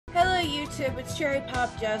YouTube, it's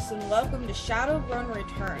CherryPopJess, and welcome to Shadowrun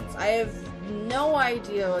Returns. I have no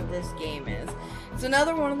idea what this game is. It's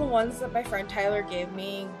another one of the ones that my friend Tyler gave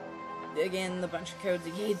me. Again, the bunch of codes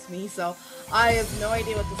he hates me, so I have no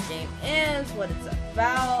idea what this game is, what it's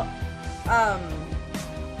about. I'm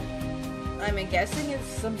guessing it's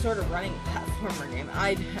some sort of running platformer game.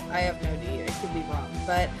 I have no idea, I could be wrong,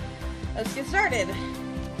 but let's get started.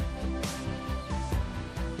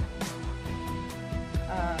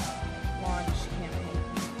 Launch campaign.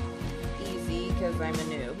 Easy, because I'm a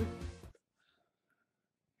noob.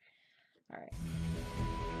 Alright.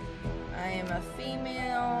 I am a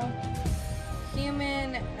female,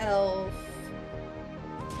 human, elf,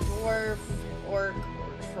 dwarf, orc, or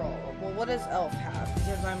troll. Well, what does elf have?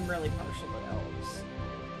 Because I'm really partial to elves.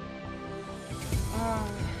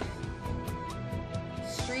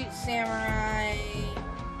 Street samurai,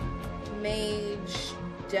 mage,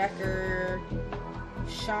 decker,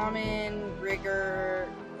 shaman, rigger,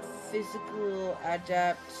 physical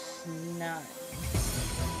adept, none.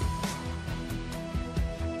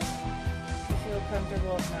 Feel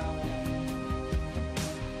comfortable? No.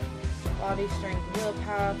 Body strength,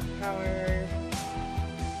 willpower,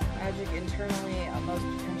 magic internally, most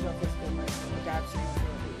potential physical mercy, adapts and abilities.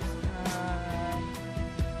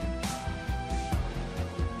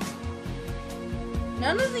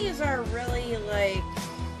 None of these are really like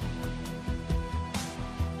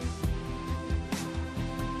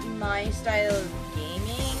my style of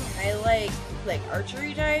gaming. I like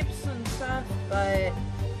archery types and stuff, but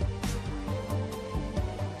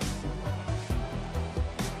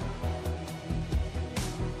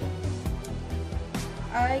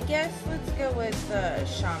I guess let's go with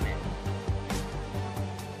shaman.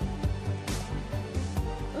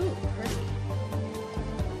 Ooh, pretty.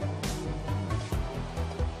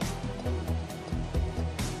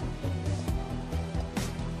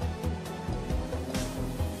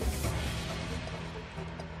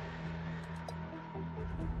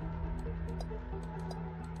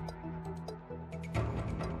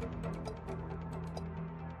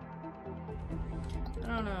 I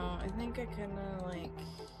don't know, I think I kinda like...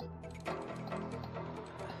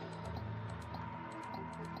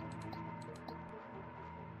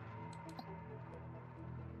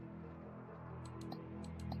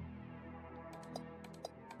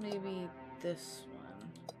 maybe this one.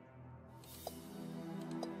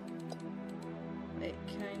 Wait,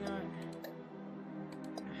 can I not?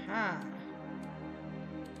 Aha!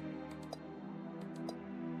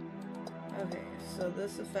 Okay, so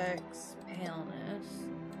this affects paleness.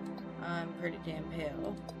 I'm pretty damn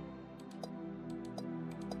pale.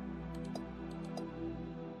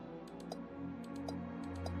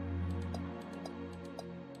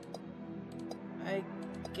 I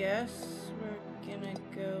guess we're gonna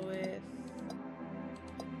go with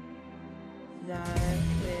that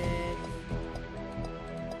with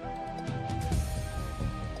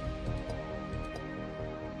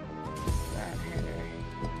that header.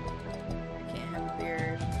 I can't have a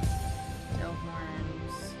beard. No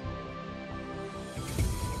horns.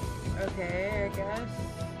 Okay, I guess.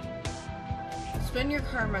 Spend your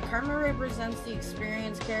karma. Karma represents the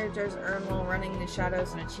experience characters earn while running the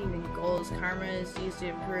shadows and achieving goals. Karma is used to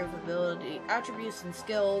improve ability, attributes, and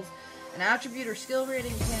skills. An attribute or skill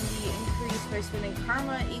rating can be increased by spending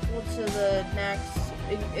karma equal to the next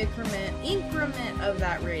increment of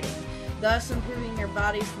that rating. Thus, improving your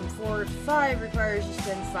body from 4 to 5 requires you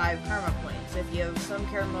spend 5 karma points. If you have some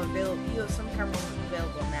karma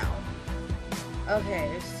available, now.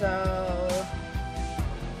 Okay, so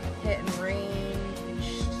hit and ranged.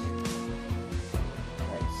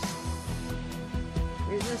 Let's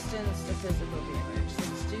resistance to physical damage.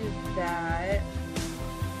 Let's do that.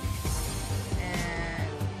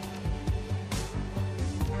 And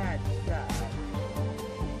add that.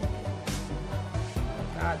 Oh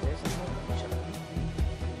god, there's a whole bunch of them.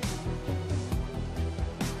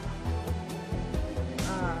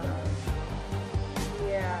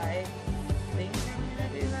 Yeah, I think I'm gonna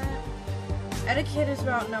do that. Etiquette is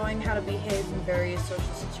about knowing how to behave in various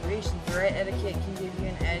social situations. The right etiquette can give you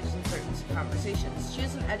an edge in certain conversations.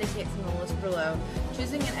 Choose an etiquette from the list below.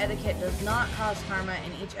 Choosing an etiquette does not cost karma,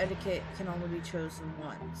 and each etiquette can only be chosen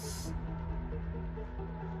once.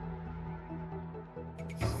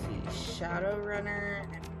 Let's see. Shadowrunner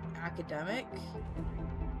and academic,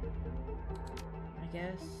 I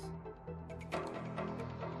guess.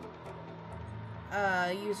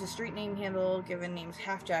 Use a street name handle, given names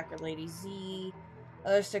Halfjack or Lady Z.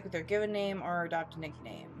 Others stick with their given name or adopt a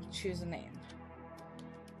nickname. Choose a name.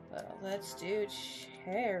 Well, let's do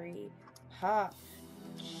CherryPopJess.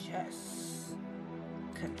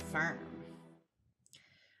 Confirm.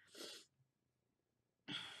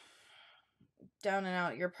 down and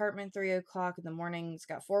out. Your apartment 3 o'clock in the morning. It's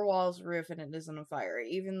got 4 walls, a roof, and it isn't on fire.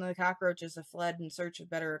 Even the cockroaches have fled in search of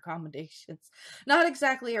better accommodations. Not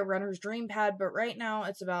exactly a runner's dream pad, but right now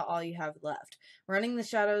it's about all you have left. Running the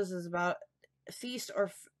shadows is all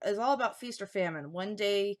about feast or famine. One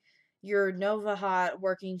day you're Nova hot,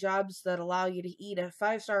 working jobs that allow you to eat at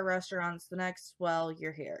 5-star restaurants. The next, well,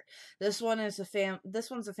 you're here. This one's a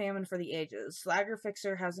famine for the ages. Slagger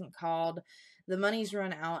Fixer hasn't called. The money's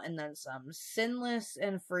run out and then some. Sinless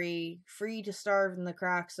and free to starve in the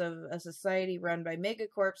cracks of a society run by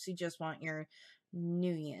megacorps who just want your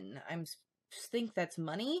nuyen. I think that's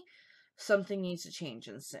money. Something needs to change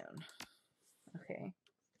and soon. Okay.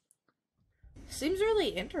 Seems really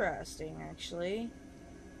interesting, actually.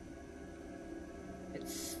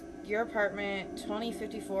 It's your apartment,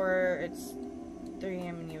 2054, it's 3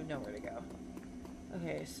 a.m. and you have nowhere to go.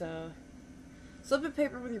 Okay, so slip of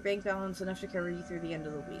paper with your bank balance enough to cover you through the end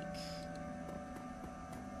of the week.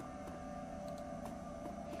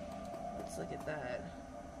 Let's look at that.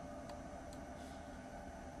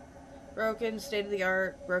 Broken, state of the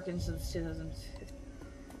art, broken since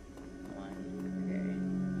 2001. Okay.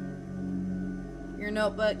 Your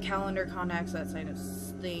notebook, calendar, contacts, that kind of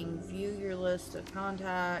thing. View your list of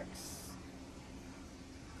contacts.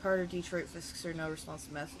 Carter, Detroit, Fixer, no response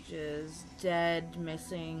to messages. Dead,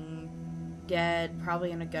 missing, dead,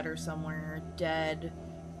 probably in a gutter somewhere. Dead,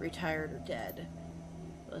 retired, or dead.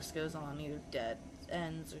 The list goes on, either dead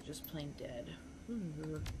ends or just plain dead.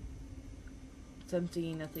 Ooh. It's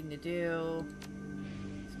empty, nothing to do.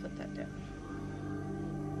 Let's put that down.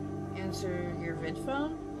 Answer your vid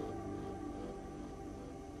phone.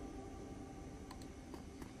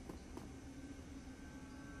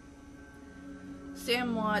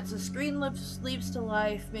 Sam Watts, the screen leaps to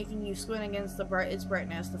life, making you squint against its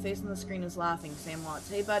brightness. The face on the screen is laughing. Sam Watts,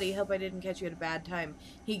 hey buddy, hope I didn't catch you at a bad time.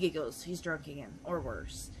 He giggles. He's drunk again. Or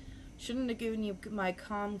worse. Shouldn't have given you my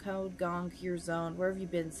comm code, gonk, your zone. Where have you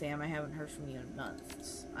been, Sam? I haven't heard from you in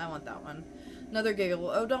months. I want that one. Another giggle.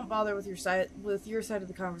 Oh, don't bother with your side of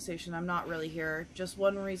the conversation. I'm not really here. Just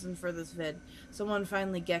one reason for this vid. Someone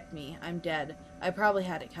finally gecked me. I'm dead. I probably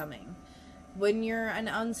had it coming. When you're an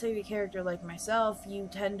unsavory character like myself, you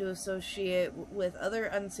tend to associate with other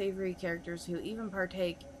unsavory characters who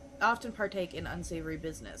often partake in unsavory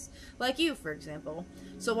business. Like you, for example.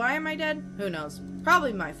 So why am I dead? Who knows?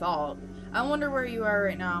 Probably my fault. I wonder where you are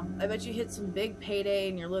right now. I bet you hit some big payday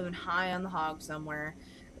and you're living high on the hog somewhere.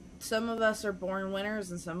 Some of us are born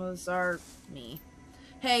winners and some of us are me.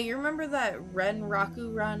 Hey, you remember that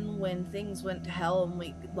Renraku run when things went to hell and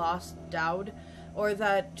we lost Dowd? Or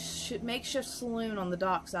that makeshift saloon on the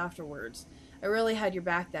docks afterwards. I really had your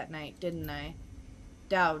back that night, didn't I?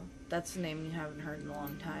 Dowd, that's the name you haven't heard in a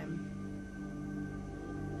long time.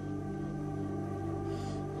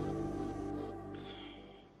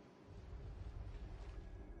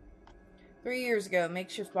 "3 years ago,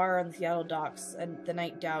 makeshift bar on the Seattle docks, and the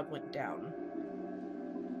night Dowd went down."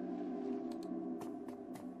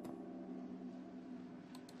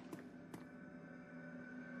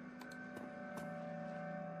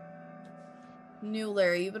 New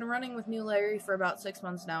Larry. You've been running with New Larry for about 6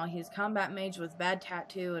 months now. He's a combat mage with bad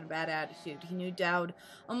tattoo and a bad attitude. He knew Dowd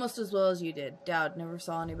almost as well as you did. Dowd never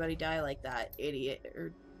saw anybody die like that. Idiot.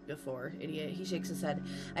 Idiot. He shakes his head.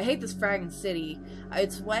 I hate this fragging city.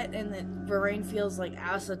 It's wet and the rain feels like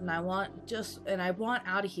acid and I want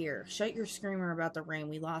out of here. Shut your screamer about the rain.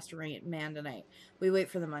 We lost a man tonight. We wait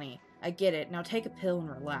for the money. I get it. Now take a pill and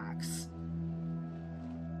relax.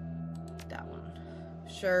 That one.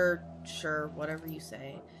 Sure, whatever you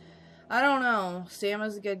say. I don't know. Sam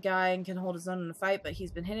is a good guy and can hold his own in a fight, but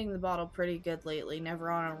he's been hitting the bottle pretty good lately. Never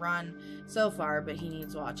on a run so far, but he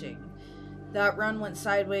needs watching. That run went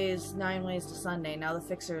sideways 9 ways to Sunday. Now the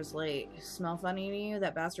fixer is late. Smell funny to you?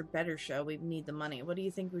 That bastard better show. We need the money. What do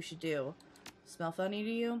you think we should do? Smell funny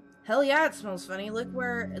to you? Hell yeah, it smells funny. Look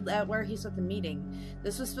where he's at the meeting.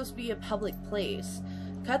 This was supposed to be a public place.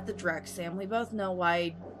 Cut the dreck, Sam. We both know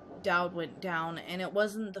why Dowd went down, and it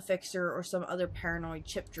wasn't the fixer or some other paranoid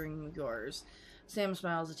chip dream of yours. Sam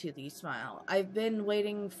smiles a toothy smile. I've been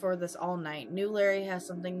waiting for this all night. New Larry has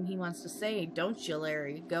something he wants to say, don't you,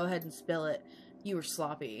 Larry? Go ahead and spill it. You were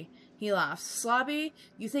sloppy. He laughs. Sloppy?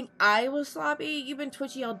 You think I was sloppy? You've been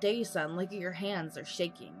twitchy all day, son. Look at your hands. They're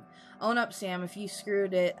shaking. Own up, Sam. If you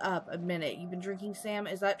screwed it up, admit it. You've been drinking, Sam?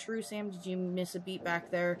 Is that true, Sam? Did you miss a beat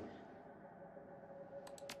back there?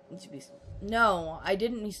 No, I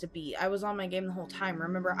didn't miss a beat. I was on my game the whole time.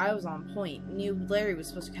 Remember, I was on point. New Larry was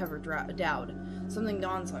supposed to cover Dowd. Something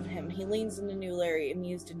dawns on him. He leans into New Larry,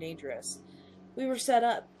 amused and dangerous. We were set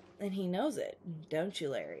up, and he knows it. Don't you,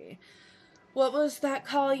 Larry? What was that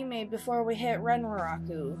call you made before we hit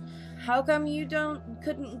Renraku? How come you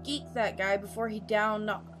couldn't geek that guy before he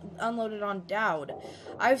unloaded on Dowd?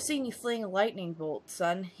 I've seen you fling a lightning bolt,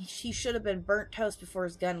 son. He should have been burnt toast before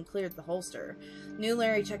his gun cleared the holster. New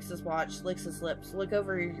Larry checks his watch, licks his lips. Look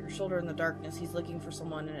over your shoulder in the darkness. He's looking for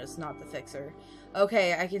someone and it's not the fixer.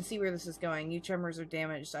 Okay, I can see where this is going. You tremors are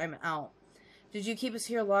damaged. I'm out. Did you keep us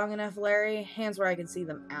here long enough, Larry? Hands where I can see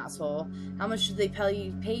them, asshole. How much did they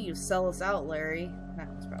pay you to sell us out, Larry? That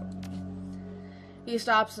was probably me. He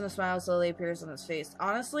stops and a smile slowly appears on his face.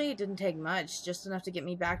 Honestly, it didn't take much. Just enough to get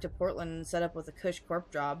me back to Portland and set up with a cush corp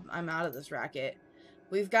job. I'm out of this racket.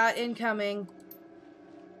 We've got incoming.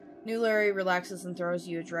 New Larry relaxes and throws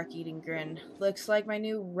you a direct-eating grin. Looks like my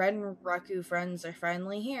new Renraku friends are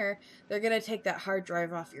finally here. They're gonna take that hard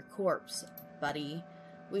drive off your corpse, buddy.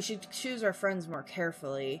 We should choose our friends more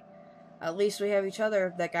carefully. At least we have each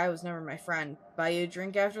other. That guy was never my friend. Buy you a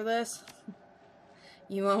drink after this?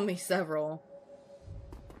 You owe me several.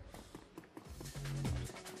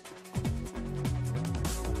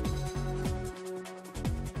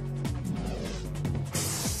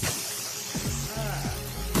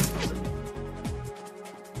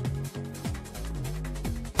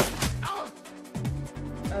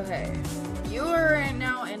 Okay. You are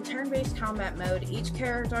now in turn-based combat mode. Each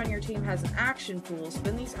character on your team has an action pool.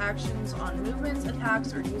 Spend these actions on movements,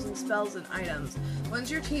 attacks, or using spells and items.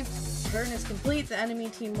 Once your team's turn is complete, the enemy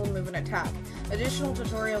team will move and attack. Additional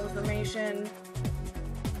tutorial information.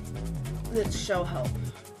 Let's show help.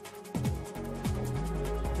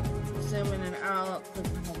 Zoom in and out. Click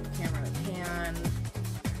and hold the camera in the pan.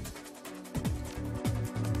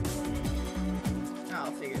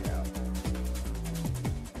 I'll figure it out.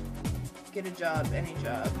 Get a job, any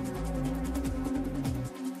job.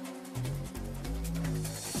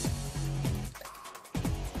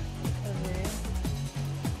 Okay.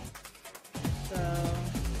 So...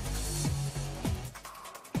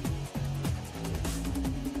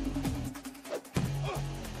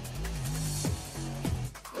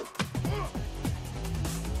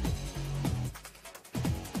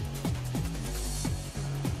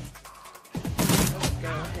 let's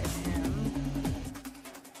go hit him.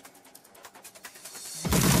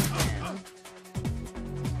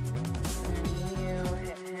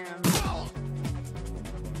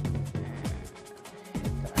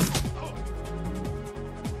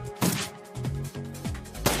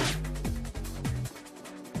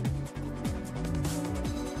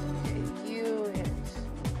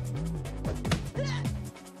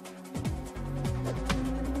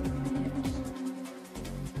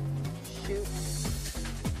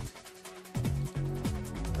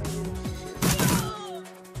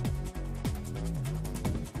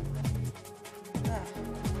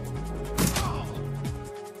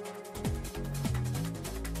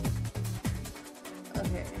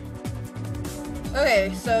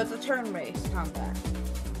 Okay, so it's a turn-based combat.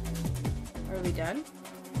 Are we done?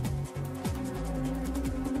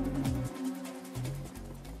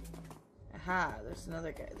 Aha, there's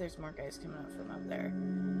another guy. There's more guys coming up from up there.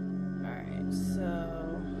 Alright,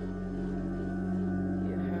 so...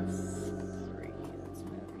 you have 3. Let's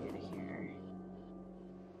move you to here.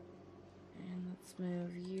 And let's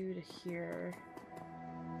move you to here.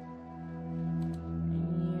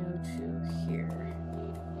 And you to here.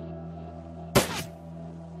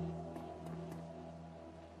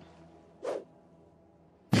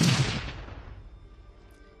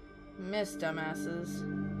 Miss, dumbasses.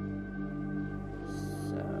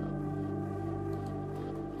 So,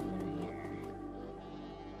 here.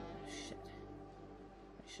 Oh, shit.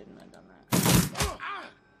 I shouldn't have done that.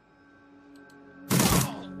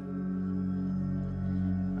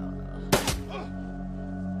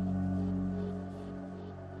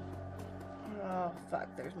 Oh, fuck,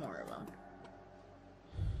 there's more of them.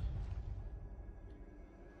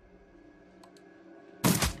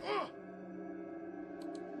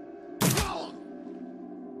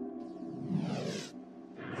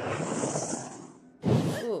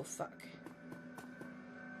 Oh, fuck.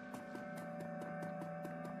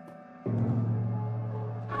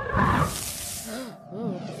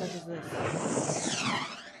 Oh, what the fuck is this?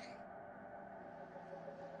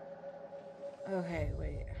 Okay,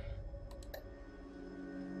 wait.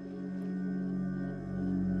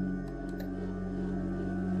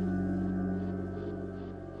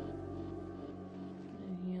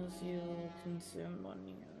 It heals you, consumed on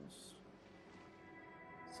use.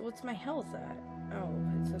 So what's my health at? Oh,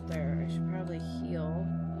 it's up there. I should probably heal.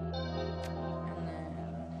 And then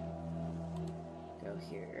go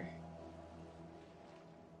here.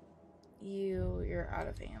 You're out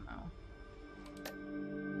of ammo.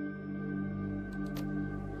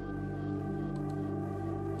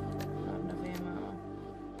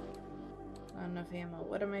 ammo.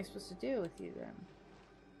 What am I supposed to do with you then?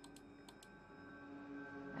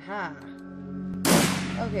 Aha.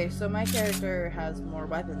 Okay, so my character has more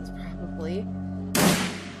weapons, probably.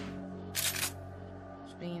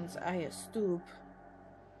 Which means I stoop.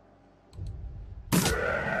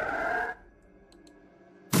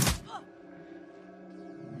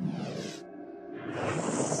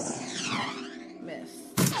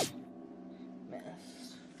 Missed.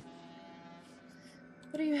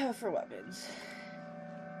 What do you have for weapons?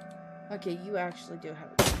 Okay, you actually do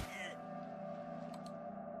have a gun.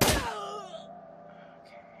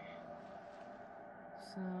 Okay.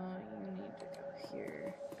 So, you need to go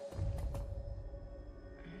here.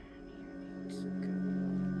 You need to go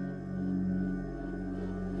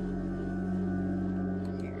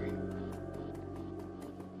here.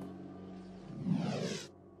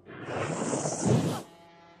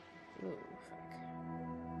 Ooh, fuck.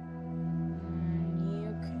 And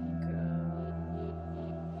you can go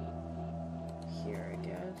here, I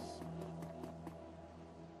guess.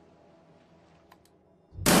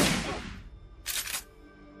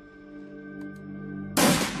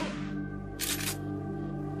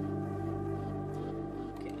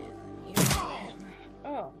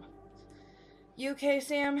 You okay,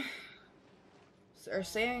 Sam? Or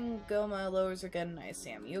Sam Goma lowers her gun. Nice,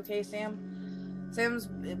 Sam. You okay, Sam? Sam's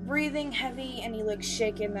breathing heavy and he looks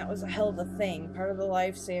shaken. That was a hell of a thing. Part of the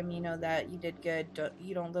life, Sam. You know that. You did good.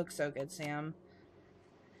 You don't look so good, Sam.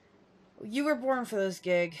 You were born for this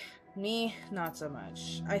gig. Me, not so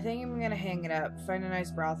much. I think I'm gonna hang it up. Find a nice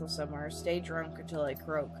brothel somewhere. Stay drunk until I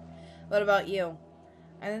croak. What about you?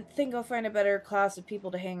 I think I'll find a better class of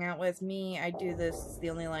people to hang out with. Me, I do this. It's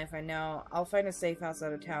the only life I know. I'll find a safe house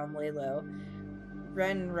out of town, lay low.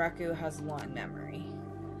 Ren Raku has one memory.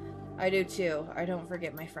 I do too. I don't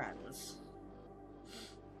forget my friends.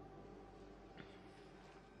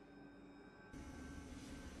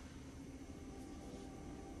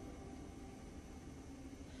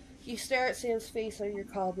 You stare at Sam's face on your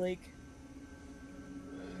cob-like.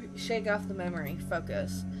 Shake off the memory.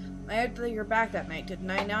 Focus. I had your back that night, didn't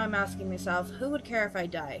I? Now I'm asking myself, who would care if I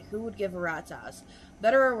die? Who would give a rat's ass?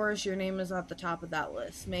 Better or worse, your name is at the top of that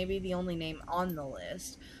list. Maybe the only name on the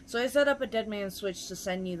list. So I set up a dead man switch to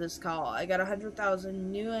send you this call. I got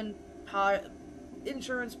 100,000 new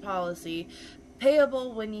insurance policy,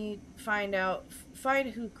 payable when you find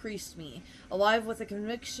who creased me. Alive with a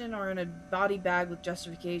conviction or in a body bag with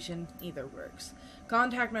justification, either works.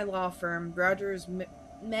 Contact my law firm, Rogers,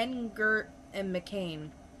 Mengert, and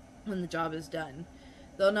McCain, when the job is done.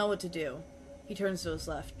 They'll know what to do. He turns to his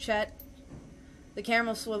left. Chet. The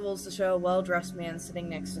camera swivels to show a well-dressed man sitting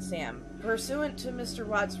next to Sam. Pursuant to Mr.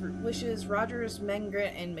 Watt's wishes, Rogers,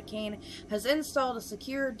 Mengert, and McCain has installed a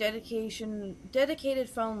secure, dedicated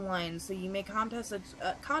phone line so you may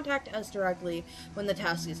contact us directly when the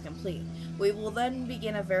task is complete. We will then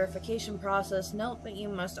begin a verification process. Note that you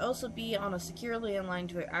must also be on a secure landline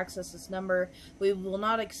to access this number. We will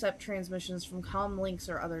not accept transmissions from comm links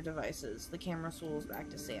or other devices. The camera swivels back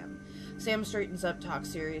to Sam. Sam straightens up, talks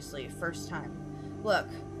seriously. First time. Look,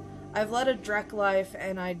 I've led a Drek life,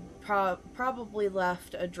 and I'd probably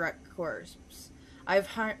left a Drek corpse. I've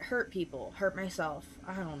hurt people, hurt myself.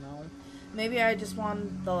 I don't know. Maybe I just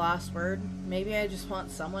want the last word. Maybe I just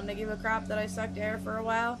want someone to give a crap that I sucked air for a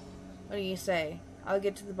while. What do you say? I'll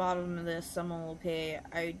get to the bottom of this. Someone will pay.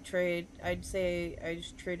 I'd say I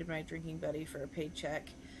just traded my drinking buddy for a paycheck.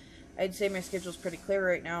 I'd say my schedule's pretty clear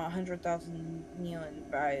right now. 100,000 Neon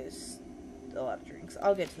buys a lot of drinks.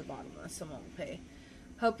 I'll get to the bottom of this. Someone will pay.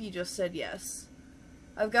 Hope you just said yes.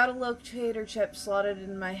 I've got a locator chip slotted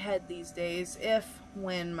in my head these days.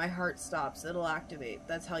 When my heart stops, it'll activate.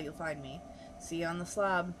 That's how you'll find me. See you on the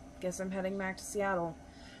slab. Guess I'm heading back to Seattle.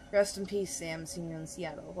 Rest in peace, Sam. See you in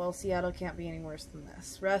Seattle. Well, Seattle can't be any worse than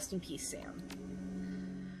this. Rest in peace, Sam.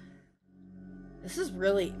 This is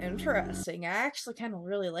really interesting. I actually kind of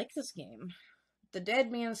really like this game. The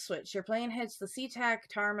Dead Man's Switch. Your plane hits the SeaTac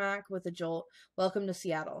tarmac with a jolt. Welcome to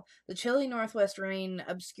Seattle. The chilly northwest rain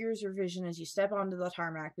obscures your vision as you step onto the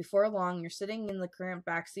tarmac. Before long, you're sitting in the cramped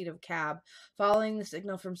backseat of a cab, following the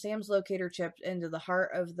signal from Sam's locator chip into the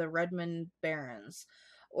heart of the Redmond Barrens.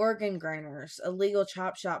 Organ grinders, a legal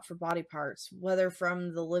chop shop for body parts, whether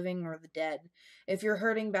from the living or the dead. If you're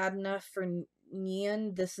hurting bad enough for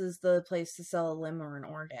Neon, this is the place to sell a limb or an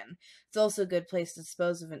organ. It's also a good place to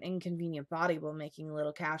dispose of an inconvenient body while making a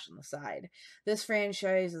little cash on the side. This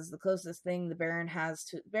franchise is the closest thing the Barrens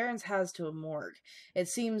has to a morgue. It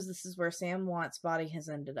seems this is where Sam Watt's body has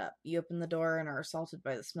ended up. You open the door and are assaulted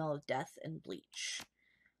by the smell of death and bleach.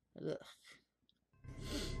 Ugh.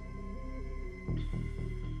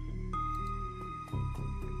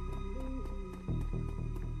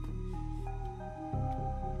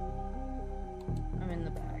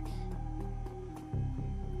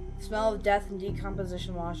 smell of death and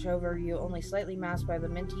decomposition wash over you, only slightly masked by the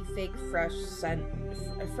minty, fake, fresh scent,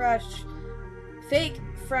 fake,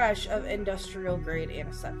 fresh of industrial-grade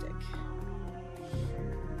antiseptic.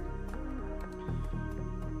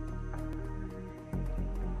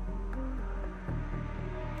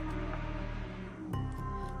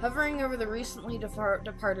 Hovering over the recently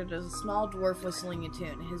departed is a small dwarf whistling a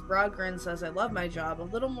tune. His broad grin says, "I love my job, a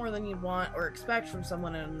little more than you'd want or expect from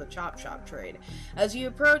someone in the chop shop trade." As you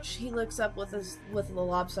approach, he looks up with a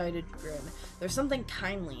lopsided grin. There's something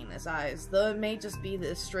kindly in his eyes, though it may just be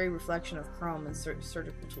the stray reflection of chrome and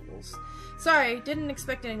surgical tools. "Sorry, didn't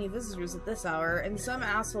expect any visitors at this hour, and some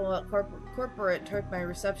asshole at corporate took my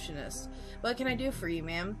receptionist. What can I do for you,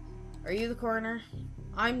 ma'am? Are you the coroner?"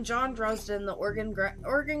 "I'm John Drosden, the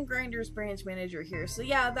Organ Grinders branch manager here. So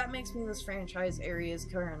yeah, that makes me this franchise area's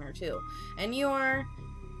coroner too. And you are?"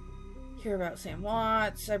 "Hear about Sam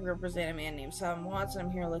Watts. I represent a man named Sam Watts, and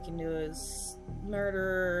I'm here looking into his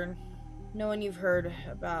murder. No one you've heard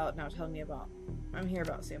about. Now tell me about. I'm here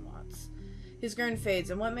about Sam Watts." His grin fades.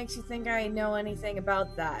 "And what makes you think I know anything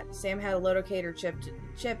about that? Sam had a locator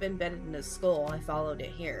chip embedded in his skull. I followed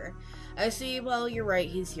it here." "I see. Well, you're right.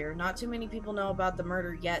 He's here. Not too many people know about the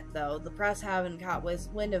murder yet, though. The press haven't caught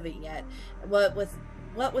wind of it yet. What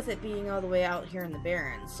with it being all the way out here in the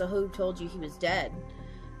Barrens. So who told you he was dead?"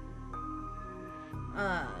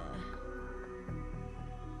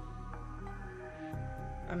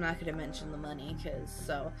 I'm not going to mention the money,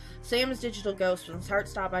 so. "Sam's digital ghost. When his heart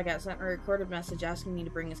stopped, I got sent a recorded message asking me to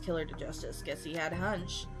bring his killer to justice. Guess he had a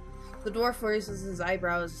hunch." The dwarf raises his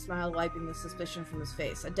eyebrows, a smile wiping the suspicion from his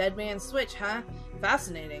face. "A dead man's switch, huh?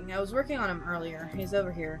 Fascinating. I was working on him earlier. He's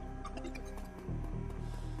over here."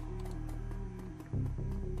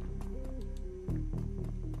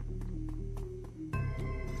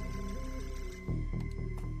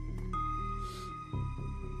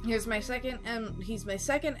 He's my second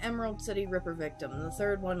Emerald City Ripper victim. The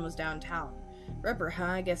third one was downtown. "Ripper, huh?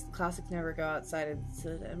 I guess the classics never go outside of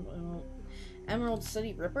the Emerald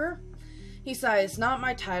City Ripper?" He sighs. "Not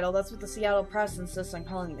my title. That's what the Seattle Press insists on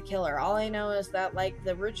calling the killer. All I know is that, like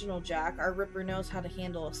the original Jack, our Ripper knows how to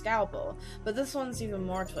handle a scalpel. But this one's even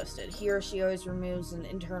more twisted. He or she always removes an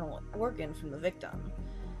internal organ from the victim."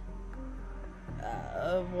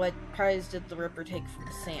 What prize did the Ripper take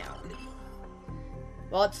from Sam?"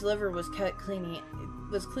 "Well, its liver was cleanly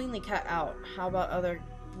cut out. How about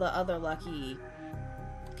the other lucky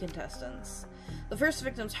contestants?" "The first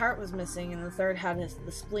victim's heart was missing, and the third had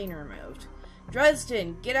the spleen removed."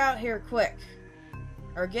 "Dresden, get out here quick!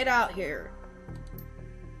 Or get out here!"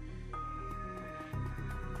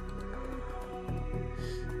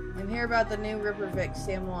 "I'm here about the new Ripper Vic,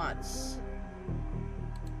 Sam Watts."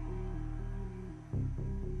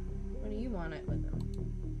 What do you want it with him?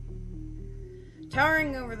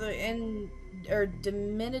 Towering over the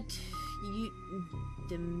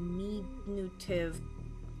diminutive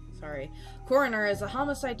coroner is a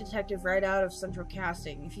homicide detective right out of Central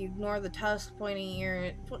Casting. If you ignore the tusks,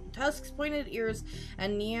 pointed ears,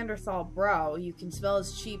 and Neanderthal brow, you can smell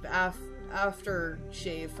his cheap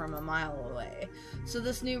aftershave from a mile away. "So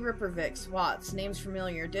this new Ripper Vix, Watts, name's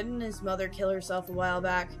familiar. Didn't his mother kill herself a while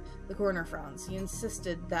back?" The coroner frowns. You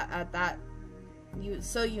insisted at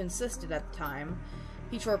the time."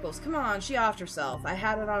 He chortles. "Come on, she offed herself. I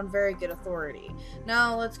had it on very good authority.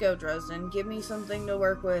 Now, let's go, Dresden. Give me something to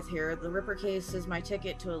work with here. The Ripper case is my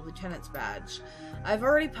ticket to a lieutenant's badge. I've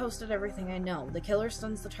already posted everything I know. The killer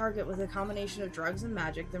stuns the target with a combination of drugs and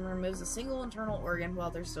magic, then removes a single internal organ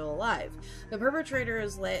while they're still alive. The perpetrator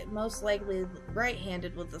is most likely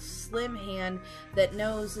right-handed with a slim hand that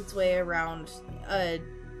knows its way around a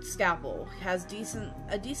scalpel. Has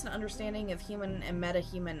a decent understanding of human and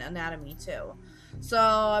meta-human anatomy, too. So,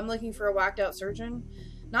 I'm looking for a whacked-out surgeon?"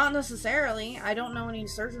 "Not necessarily. I don't know any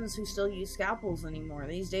surgeons who still use scalpels anymore.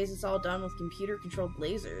 These days it's all done with computer-controlled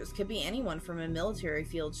lasers. Could be anyone from a military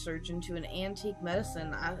field surgeon to an antique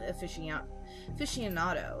medicine aficionado.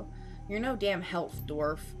 You're no damn help,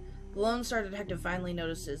 dwarf." The Lone Star Detective finally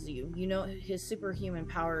notices you. You know his superhuman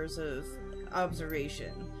powers of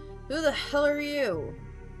observation. "Who the hell are you?"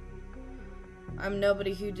 "I'm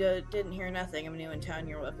nobody who didn't hear nothing. I'm new in town.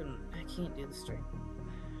 You're welcome." I can't do the string.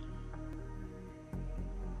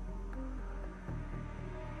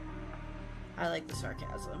 I like the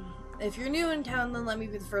sarcasm. "If you're new in town, then let me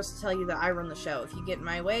be the first to tell you that I run the show. If you get in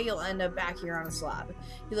my way, you'll end up back here on a slab."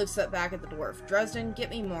 He looks back at the dwarf. "Dresden, get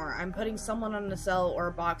me more. I'm putting someone on a cell or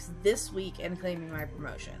a box this week and claiming my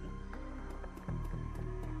promotion."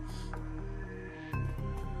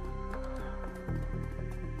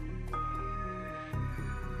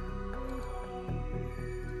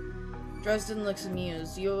 Dresden looks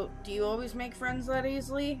amused. Do you always make friends that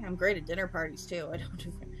easily? I'm great at dinner parties, too. I don't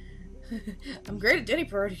do... I'm great at dinner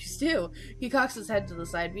parties, too. He cocks his head to the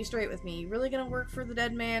side. Be straight with me. You really gonna work for the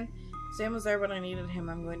dead man? Sam was there when I needed him.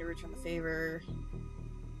 I'm going to return the favor.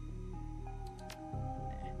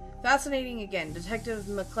 Fascinating again. Detective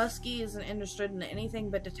McCluskey isn't interested in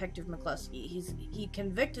anything but Detective McCluskey. He'd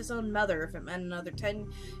convict his own mother if it meant another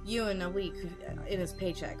 10 yuan a week in his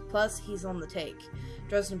paycheck. Plus, he's on the take.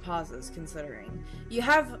 Dresden pauses, considering. You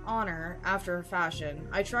have honor, after a fashion.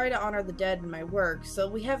 I try to honor the dead in my work, so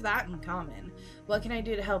we have that in common. What can I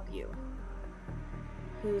do to help you?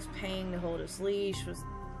 Who's paying to hold his leash? Was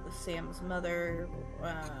Sam's mother?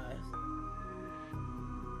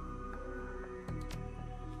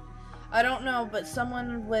 I don't know, but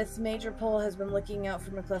someone with major pull has been looking out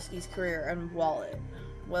for McCluskey's career and wallet.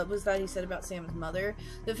 What was that he said about Sam's mother?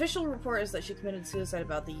 The official report is that she committed suicide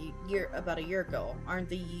about a year ago.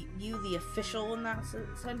 Aren't you the official in that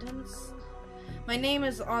sentence? My name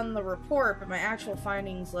is on the report, but my actual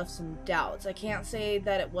findings left some doubts. I can't say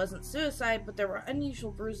that it wasn't suicide, but there were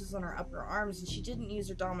unusual bruises on her upper arms, and she didn't use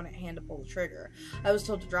her dominant hand to pull the trigger. I was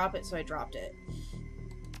told to drop it, so I dropped it.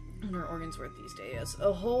 And her organs worth these days.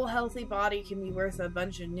 A whole healthy body can be worth a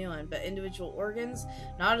bunch of new ones, but individual organs,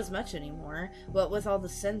 not as much anymore. What with all the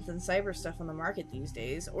synth and cyber stuff on the market these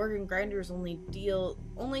days, organ grinders only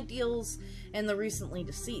deals in the recently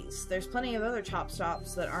deceased. There's plenty of other chop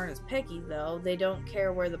shops that aren't as picky, though. They don't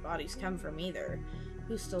care where the bodies come from either.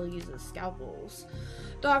 Who still uses scalpels?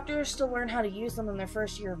 Doctors still learn how to use them in their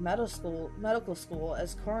first year of medical school,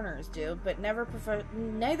 as coroners do, but neither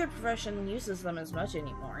profession uses them as much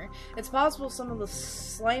anymore. It's possible some of the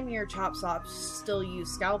slimier chop shops still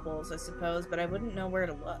use scalpels, I suppose, but I wouldn't know where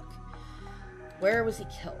to look. Where was he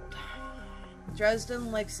killed?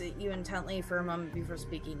 Dresden looks at you intently for a moment before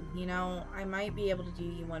speaking. You know, I might be able to do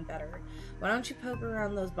you one better. Why don't you poke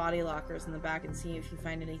around those body lockers in the back and see if you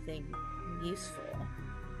find anything useful?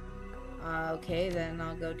 Okay, then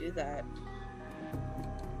I'll go do that.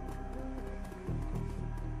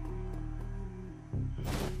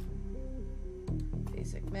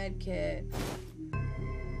 Basic med kit.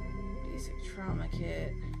 Basic trauma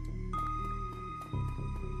kit.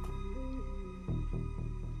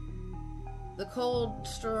 The cold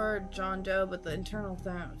stored John Doe, but the internal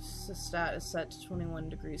thermostat is set to 21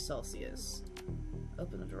 degrees Celsius.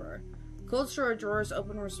 Open the drawer. Cold storage drawers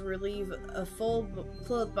open to relieve a full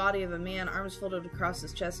clothed body of a man, arms folded across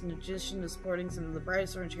his chest, in addition to sporting some of the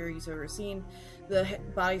brightest orange hair he's ever seen. The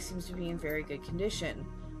body seems to be in very good condition.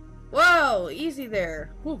 Whoa! Easy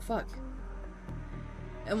there! Oh, fuck.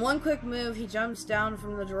 In one quick move, he jumps down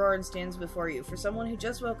from the drawer and stands before you. For someone who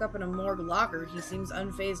just woke up in a morgue locker, he seems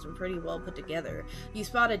unfazed and pretty well put together. You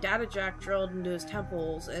spot a data jack drilled into his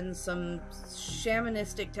temples and some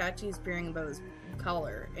shamanistic tattoos peering above his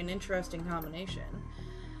collar. An interesting combination.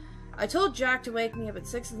 I told Jack to wake me up at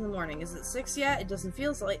 6 in the morning. Is it 6 yet? It doesn't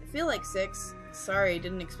feel like 6. Sorry,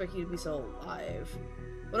 didn't expect you to be so alive.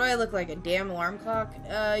 What do I look like, a damn alarm clock?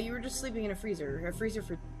 You were just sleeping in a freezer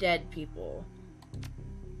for dead people.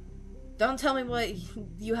 Don't tell me what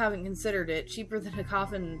you haven't considered it. Cheaper than a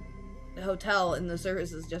coffin hotel, and the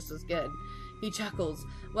service is just as good. He chuckles.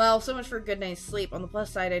 Well, so much for a good night's sleep. On the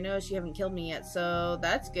plus side, I noticed you haven't killed me yet, so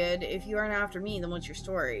that's good. If you aren't after me, then what's your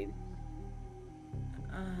story?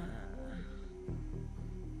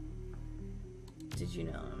 Did you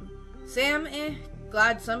know him? Sam,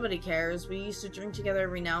 glad somebody cares. We used to drink together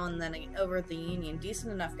every now and then over at the Union.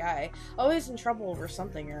 Decent enough guy. Always in trouble over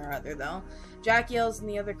something or other, though. Jack yells on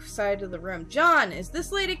the other side of the room. John, is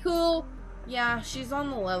this lady cool? Yeah, she's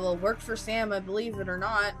on the level. Worked for Sam, I believe it or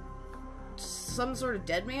not. Some sort of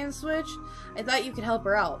dead man switch? I thought you could help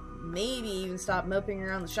her out. Maybe even stop moping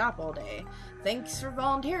around the shop all day. Thanks for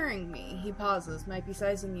volunteering me. He pauses. Might be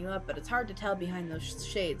sizing you up, but it's hard to tell behind those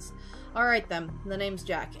shades. Alright then. The name's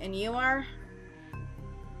Jack. And you are?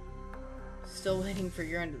 Still waiting for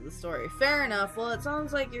your end of the story. Fair enough. Well, it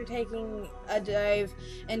sounds like you're taking a dive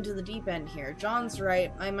into the deep end here. John's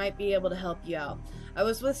right. I might be able to help you out. I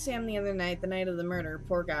was with Sam the other night, the night of the murder.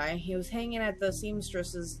 Poor guy. He was hanging at the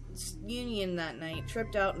seamstresses' union that night,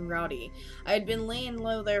 tripped out and rowdy. I had been laying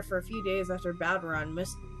low there for a few days after a bad run.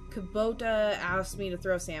 Miss Kubota asked me to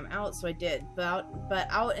throw Sam out, so I did. But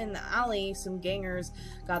out in the alley, some gangers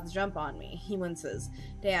got the jump on me. He winces.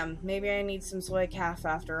 Damn, maybe I need some soy calf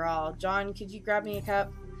after all. John, could you grab me a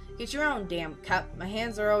cup? Get your own damn cup. My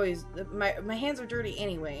hands are always... My hands are dirty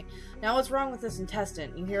anyway. Now what's wrong with this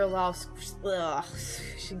intestine? You hear a loud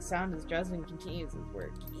swishing sound as Dresden continues his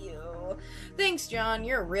work. Ew. Thanks, John.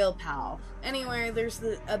 You're a real pal. Anyway, there's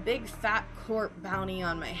a big fat court bounty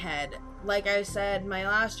on my head. like I said, my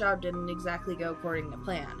last job didn't exactly go according to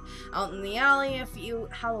plan. Out in the alley, a few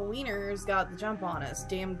Halloweeners got the jump on us.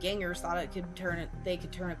 Damn gangers thought they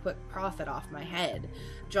could turn a quick profit off my head.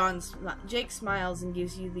 Jake smiles and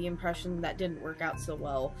gives you the impression that didn't work out so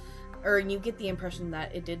well. Or you get the impression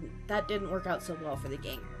that that didn't work out so well for the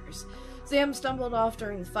gangers. Sam stumbled off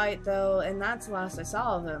during the fight, though, and that's the last I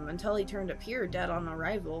saw of him, until he turned up here dead on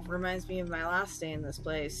arrival. Reminds me of my last stay in this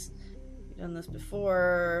place. You've done this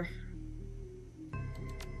before.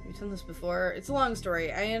 You've done this before? It's a long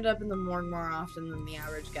story. I end up in the morgue more often than the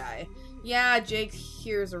average guy. Yeah, Jake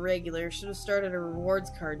here's a regular. Should have started a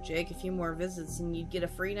rewards card, Jake. A few more visits and you'd get a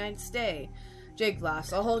free night's stay. Jake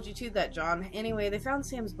laughs. I'll hold you to that, John. Anyway, they found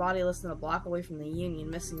Sam's body less than a block away from the Union,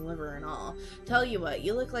 missing liver and all. Tell you what,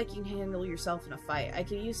 you look like you can handle yourself in a fight. I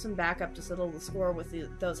could use some backup to settle the score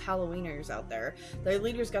with those Halloweeners out there. Their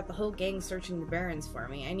leader's got the whole gang searching the barrens for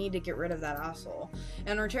me. I need to get rid of that asshole.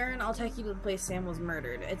 In return, I'll take you to the place Sam was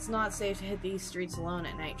murdered. It's not safe to hit these streets alone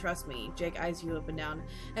at night, trust me. Jake eyes you up and down.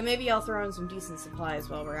 And maybe I'll throw in some decent supplies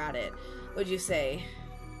while we're at it. What'd you say?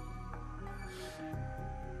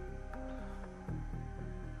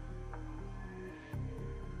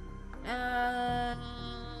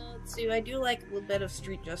 Let's see, I do like a little bit of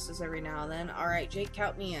street justice every now and then. Alright, Jake,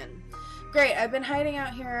 count me in. Great, I've been hiding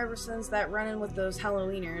out here ever since that run-in with those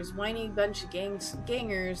Halloweeners. Whiny bunch of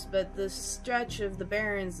gangers, but the stretch of the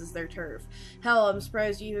Barrens is their turf. Hell, I'm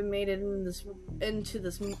surprised you even made it to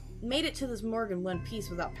this morgue in one piece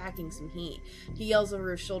without packing some heat. He yells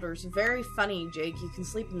over his shoulders. Very funny, Jake. You can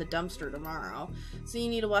sleep in the dumpster tomorrow. So you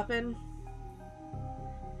need a weapon?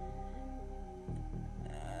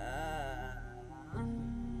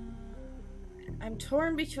 I'm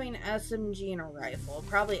torn between SMG and a rifle.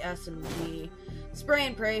 Probably SMG. Spray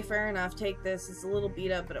and pray, fair enough. Take this. It's a little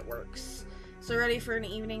beat up, but it works. So ready for an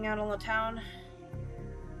evening out on the town?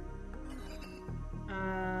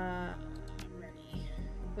 I'm ready.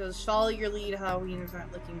 Because follow your lead, Halloweeners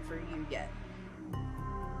aren't looking for you yet.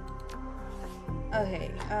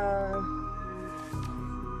 Okay, is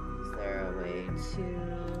there a way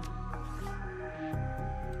to...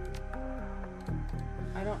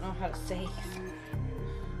 I don't know how to save.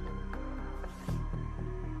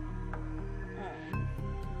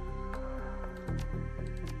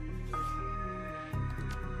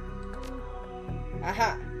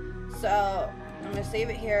 Aha! So, I'm gonna save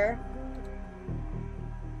it here.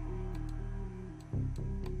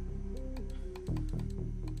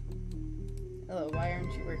 Hello, why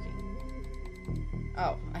aren't you working?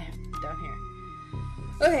 Oh, I have down here.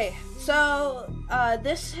 Okay, so,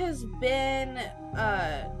 this has been,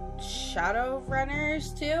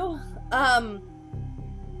 Shadowrunners 2.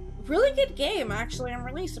 Really good game, actually. I'm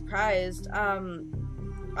really surprised. I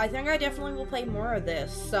think I definitely will play more of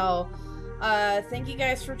this, so, thank you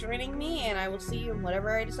guys for joining me, and I will see you in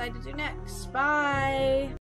whatever I decide to do next. Bye!